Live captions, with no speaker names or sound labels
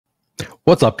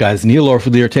What's up, guys? Neil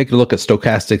Orfield here, taking a look at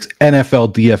Stokastic's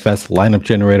NFL DFS lineup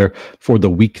generator for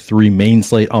the Week 3 main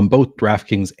slate on both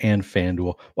DraftKings and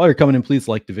FanDuel. While you're coming in, please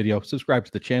like the video, subscribe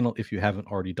to the channel if you haven't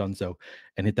already done so,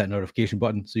 and hit that notification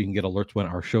button so you can get alerts when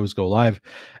our shows go live.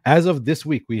 As of this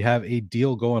week, we have a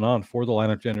deal going on for the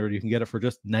lineup generator. You can get it for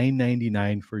just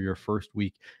 $9.99 for your first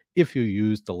week if you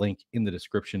use the link in the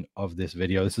description of this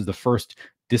video. This is the first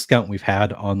discount we've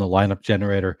had on the lineup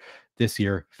generator this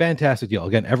year. Fantastic deal.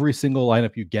 Again, every single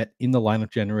lineup you get in the lineup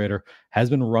generator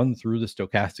has been run through the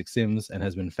Stokastic Sims and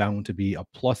has been found to be a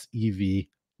plus EV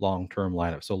long-term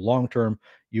lineup. So long-term,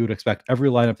 you would expect every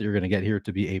lineup that you're going to get here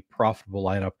to be a profitable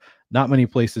lineup. Not many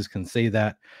places can say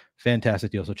that.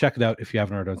 Fantastic deal. So check it out if you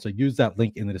haven't already done so. Use that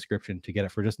link in the description to get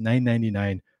it for just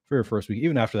 $9.99 for your first week.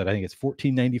 Even after that, I think it's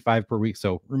 $14.95 per week.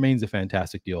 So remains a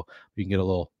fantastic deal. You can get a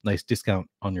little nice discount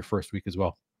on your first week as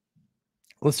well.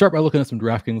 Let's start by looking at some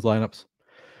DraftKings lineups.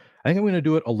 I think I'm going to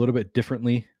do it a little bit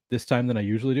differently this time than I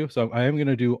usually do. So I am going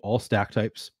to do all stack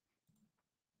types.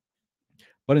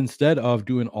 But instead of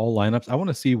doing all lineups, I want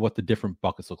to see what the different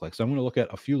buckets look like. So I'm going to look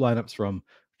at a few lineups from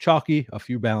chalky, a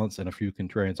few balanced, and a few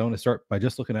contrarians. So I want to start by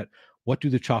just looking at what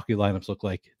do the chalky lineups look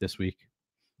like this week.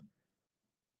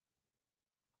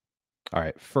 All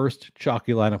right, first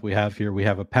chalky lineup we have here. We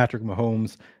have a Patrick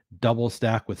Mahomes double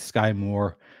stack with Sky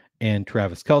Moore and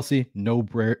Travis Kelce. No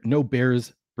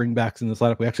Bears bringbacks in this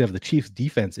lineup. We actually have the Chiefs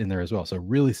defense in there as well. So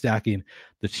really stacking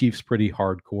the Chiefs pretty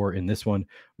hardcore in this one.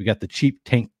 We got the cheap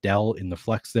Tank Dell in the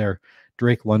flex there.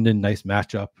 Drake London, nice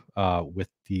matchup with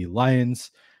the Lions.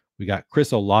 We got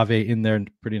Chris Olave in there,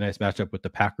 pretty nice matchup with the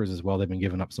Packers as well. They've been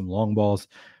giving up some long balls.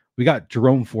 We got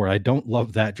Jerome Ford. I don't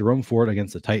love that. Jerome Ford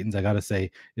against the Titans, I got to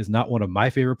say, is not one of my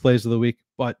favorite plays of the week,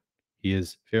 but he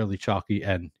is fairly chalky,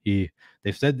 and they've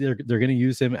said they're going to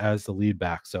use him as the lead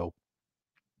back. So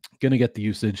going to get the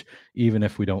usage, even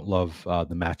if we don't love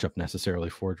the matchup necessarily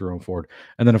for Jerome Ford.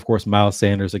 And then, of course, Miles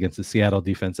Sanders against the Seattle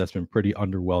defense. That's been pretty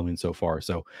underwhelming so far.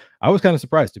 So I was kind of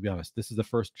surprised, to be honest. This is the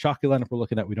first chalky lineup we're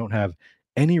looking at. We don't have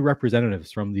any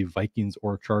representatives from the Vikings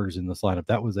or Chargers in this lineup.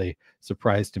 That was a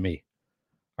surprise to me.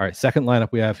 All right, second lineup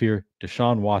we have here,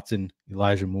 Deshaun Watson,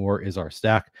 Elijah Moore is our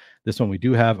stack. This one we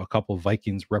do have a couple of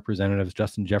Vikings representatives,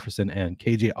 Justin Jefferson and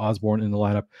KJ Osborne in the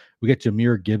lineup. We get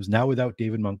Jahmyr Gibbs now without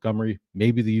David Montgomery.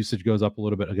 Maybe the usage goes up a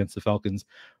little bit against the Falcons.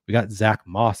 We got Zach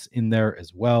Moss in there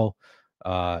as well.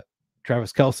 Travis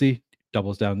Kelce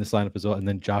doubles down this lineup as well. And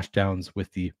then Josh Downs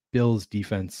with the Bills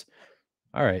defense.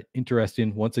 All right,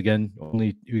 interesting. Once again,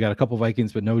 we got a couple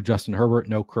Vikings, but no Justin Herbert,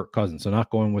 no Kirk Cousins. So not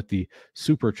going with the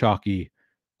super chalky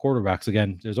quarterbacks.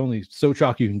 Again, there's only so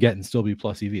chalky you can get and still be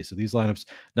plus EV. So these lineups,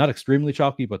 not extremely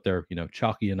chalky, but they're,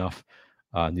 chalky enough.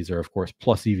 And these are, of course,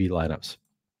 plus EV lineups.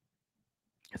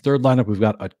 Third lineup, we've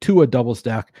got a Tua double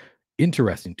stack.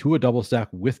 Interesting. Tua double stack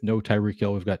with no Tyreek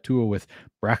Hill. We've got Tua with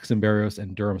Braxton Berrios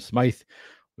and Durham Smythe.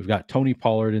 We've got Tony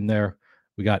Pollard in there.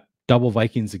 We got double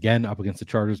Vikings again up against the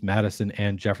Chargers, Madison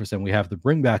and Jefferson. We have the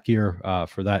bring back here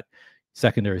for that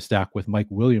secondary stack with Mike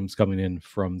Williams coming in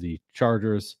from the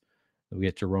Chargers. We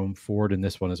get Jerome Ford in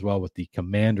this one as well with the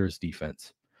Commanders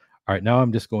defense. All right, now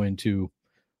I'm just going to,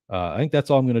 I think that's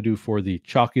all I'm going to do for the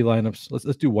chalky lineups.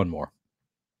 Let's do one more.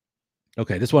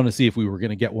 Okay, just wanted to see if we were going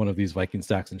to get one of these Viking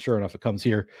stacks, and sure enough, it comes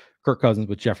here. Kirk Cousins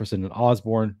with Jefferson and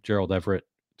Osborne, Gerald Everett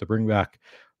to bring back.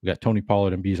 We got Tony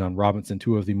Pollard and Bijan Robinson,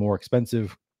 two of the more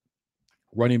expensive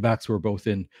running backs who are both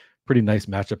in pretty nice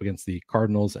matchup against the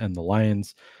Cardinals and the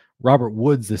Lions. Robert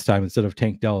Woods this time instead of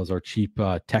Tank Dell is our cheap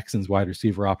Texans wide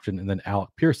receiver option, and then Alec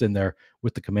Pierce in there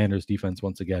with the Commanders defense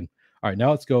once again. All right,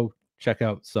 now let's go check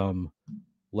out some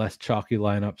less chalky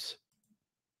lineups.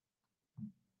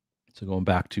 So going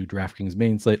back to DraftKings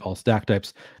main slate, all stack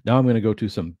types. Now I'm going to go to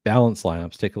some balanced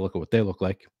lineups. Take a look at what they look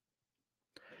like.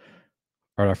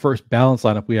 All right, our first balanced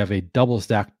lineup, we have a double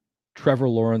stack Trevor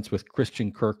Lawrence with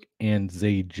Christian Kirk and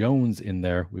Zay Jones in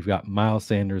there. We've got Miles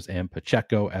Sanders and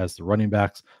Pacheco as the running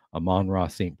backs. Amon-Ra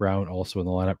St. Brown also in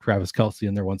the lineup. Travis Kelce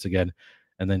in there once again.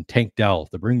 And then Tank Dell,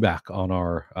 the bring back on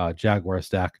our Jaguar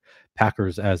stack.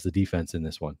 Packers as the defense in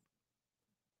this one.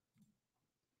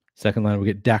 Second line, we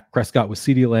get Dak Prescott with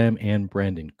CeeDee Lamb and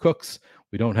Brandon Cooks.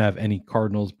 We don't have any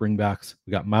Cardinals bringbacks.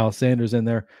 We got Miles Sanders in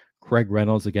there. Craig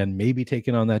Reynolds, again, maybe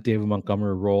taking on that David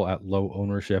Montgomery role at low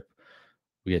ownership.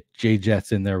 We get Jay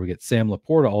Jets in there. We get Sam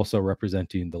Laporta also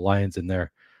representing the Lions in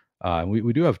there. And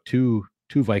we do have two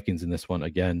Vikings in this one.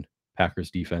 Again,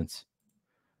 Packers defense.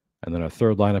 And then our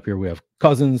third lineup here, we have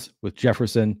Cousins with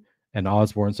Jefferson and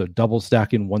Osborne. So double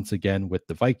stacking once again with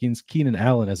the Vikings. Keenan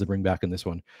Allen as a bring back in this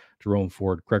one. Jerome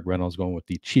Ford, Craig Reynolds going with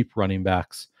the cheap running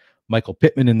backs. Michael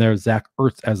Pittman in there. Zach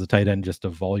Ertz as a tight end, just a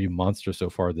volume monster so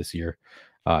far this year.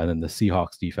 And then the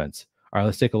Seahawks defense. All right,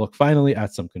 let's take a look finally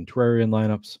at some contrarian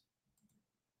lineups.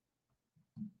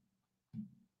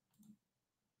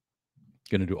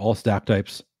 Going to do all stack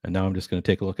types, and now I'm just going to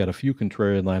take a look at a few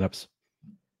contrarian lineups.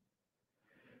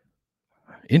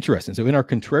 Interesting. So in our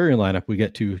contrarian lineup, we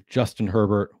get to Justin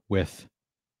Herbert with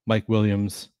Mike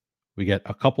Williams. We get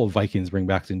a couple of Vikings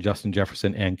bringbacks in Justin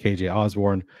Jefferson and KJ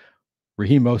Osborne.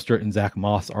 Raheem Mostert and Zach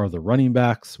Moss are the running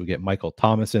backs. We get Michael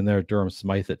Thomas in there, Durham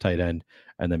Smythe at tight end,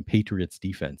 and then Patriots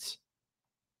defense.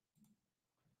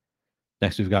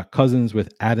 Next, we've got Cousins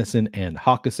with Addison and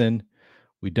Hawkinson.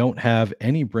 We don't have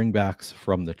any bringbacks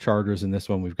from the Chargers in this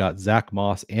one. We've got Zach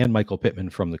Moss and Michael Pittman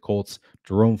from the Colts.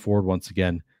 Jerome Ford once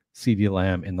again. CeeDee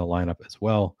Lamb in the lineup as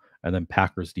well. And then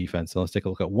Packers defense. So let's take a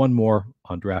look at one more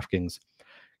on DraftKings.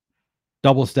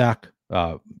 Double stack.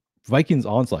 Vikings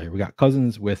onslaught here. We got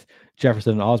Cousins with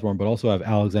Jefferson and Osborne, but also have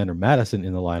Alexander Madison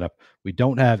in the lineup. We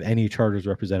don't have any Chargers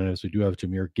representatives. We do have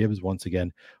Jahmyr Gibbs once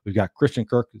again. We've got Christian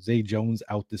Kirk, Zay Jones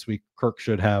out this week. Kirk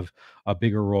should have a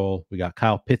bigger role. We got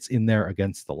Kyle Pitts in there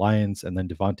against the Lions, and then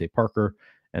Devontae Parker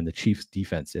and the Chiefs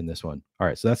defense in this one. All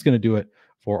right, so that's going to do it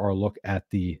for our look at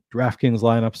the DraftKings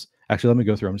lineups. Actually, let me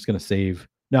go through. I'm just going to save.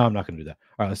 No, I'm not going to do that.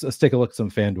 All right, let's take a look at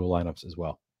some FanDuel lineups as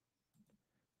well.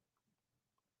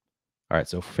 All right,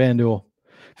 so FanDuel,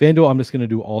 I'm just going to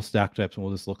do all stack types, and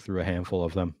we'll just look through a handful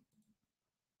of them.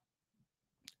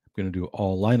 I'm going to do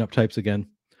all lineup types again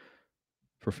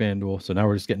for FanDuel. So now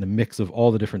we're just getting a mix of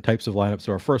all the different types of lineups.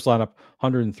 So our first lineup,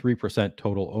 103%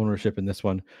 total ownership in this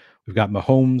one. We've got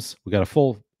Mahomes. We got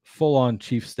a full-on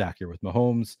Chiefs stack here with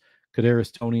Mahomes,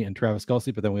 Kadarius Toney, and Travis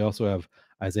Kelce. But then we also have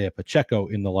Isaiah Pacheco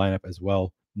in the lineup as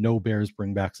well. No Bears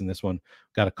bringbacks in this one.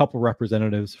 Got a couple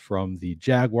representatives from the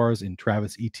Jaguars in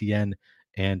Travis Etienne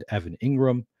and Evan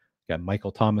Ingram. Got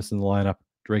Michael Thomas in the lineup,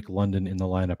 Drake London in the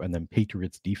lineup, and then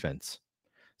Patriots defense.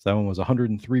 So that one was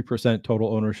 103%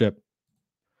 total ownership.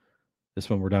 This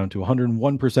one we're down to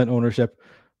 101% ownership.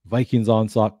 Vikings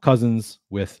onslaught, Cousins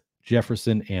with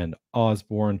Jefferson and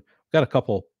Osborne. Got a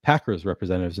couple Packers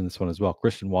representatives in this one as well,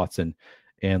 Christian Watson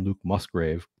and Luke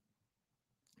Musgrave.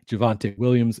 Javonte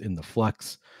Williams in the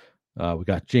flex. We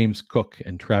got James Cook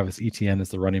and Travis Etienne as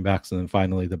the running backs. And then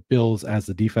finally, the Bills as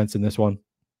the defense in this one.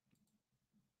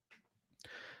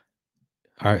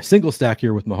 All right, single stack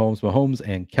here with Mahomes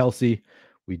and Kelce.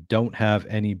 We don't have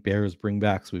any Bears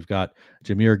bringbacks. We've got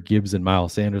Jahmyr Gibbs and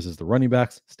Miles Sanders as the running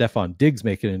backs. Stephon Diggs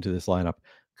make it into this lineup.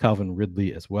 Calvin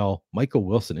Ridley as well. Michael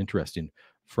Wilson, interesting,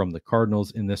 from the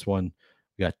Cardinals in this one.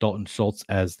 We got Dalton Schultz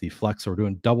as the flex. So we're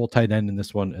doing double tight end in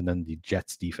this one, and then the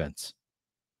Jets defense.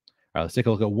 All right, let's take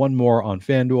a look at one more on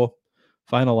FanDuel.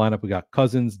 Final lineup, we got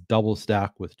Cousins, double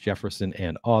stack with Jefferson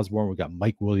and Osborne. We got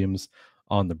Mike Williams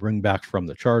on the bringback from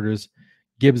the Chargers.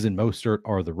 Gibbs and Mostert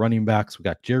are the running backs. We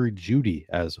got Jerry Jeudy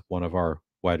as one of our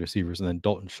wide receivers, and then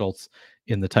Dalton Schultz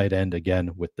in the tight end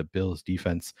again with the Bills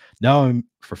defense. Now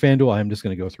for FanDuel, I'm just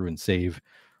going to go through and save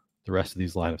the rest of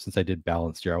these lineups since I did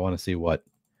balanced here. I want to see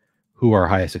who our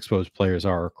highest exposed players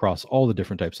are across all the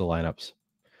different types of lineups.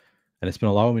 And it's been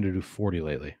allowing me to do 40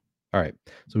 lately. All right.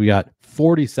 So we got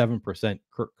 47%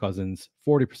 Kirk Cousins,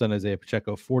 40% Isaiah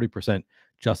Pacheco, 40%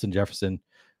 Justin Jefferson,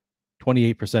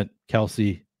 28%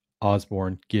 Kelce,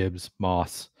 Osborne, Gibbs,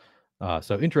 Moss.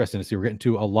 So interesting to see. We're getting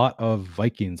to a lot of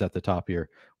Vikings at the top here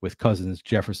with Cousins,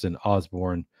 Jefferson,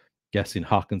 Osborne, guessing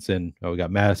Hawkinson. Oh, we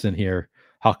got Madison here.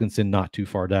 Hawkinson not too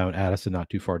far down. Addison not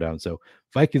too far down. So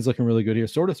Vikings looking really good here.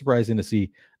 Sort of surprising to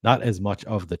see not as much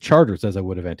of the Chargers as I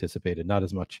would have anticipated. Not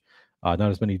as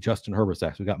many Justin Herbert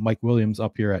stacks. We got Mike Williams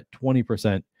up here at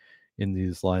 20% in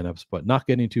these lineups, but not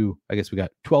getting to, I guess we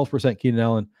got 12% Keenan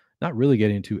Allen, not really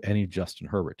getting to any Justin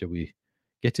Herbert. Did we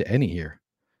get to any here?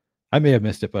 I may have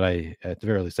missed it, but at the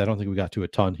very least, I don't think we got to a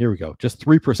ton. Here we go. Just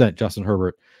 3% Justin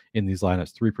Herbert in these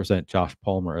lineups, 3% Josh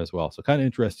Palmer as well. So kind of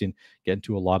interesting getting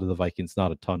to a lot of the Vikings,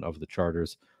 not a ton of the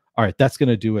Chargers. All right, that's going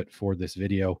to do it for this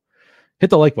video.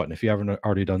 Hit the like button if you haven't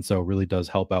already done so. It really does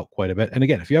help out quite a bit. And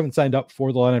again, if you haven't signed up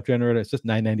for the lineup generator, it's just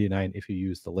 $9.99 if you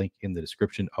use the link in the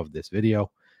description of this video.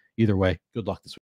 Either way, good luck this week.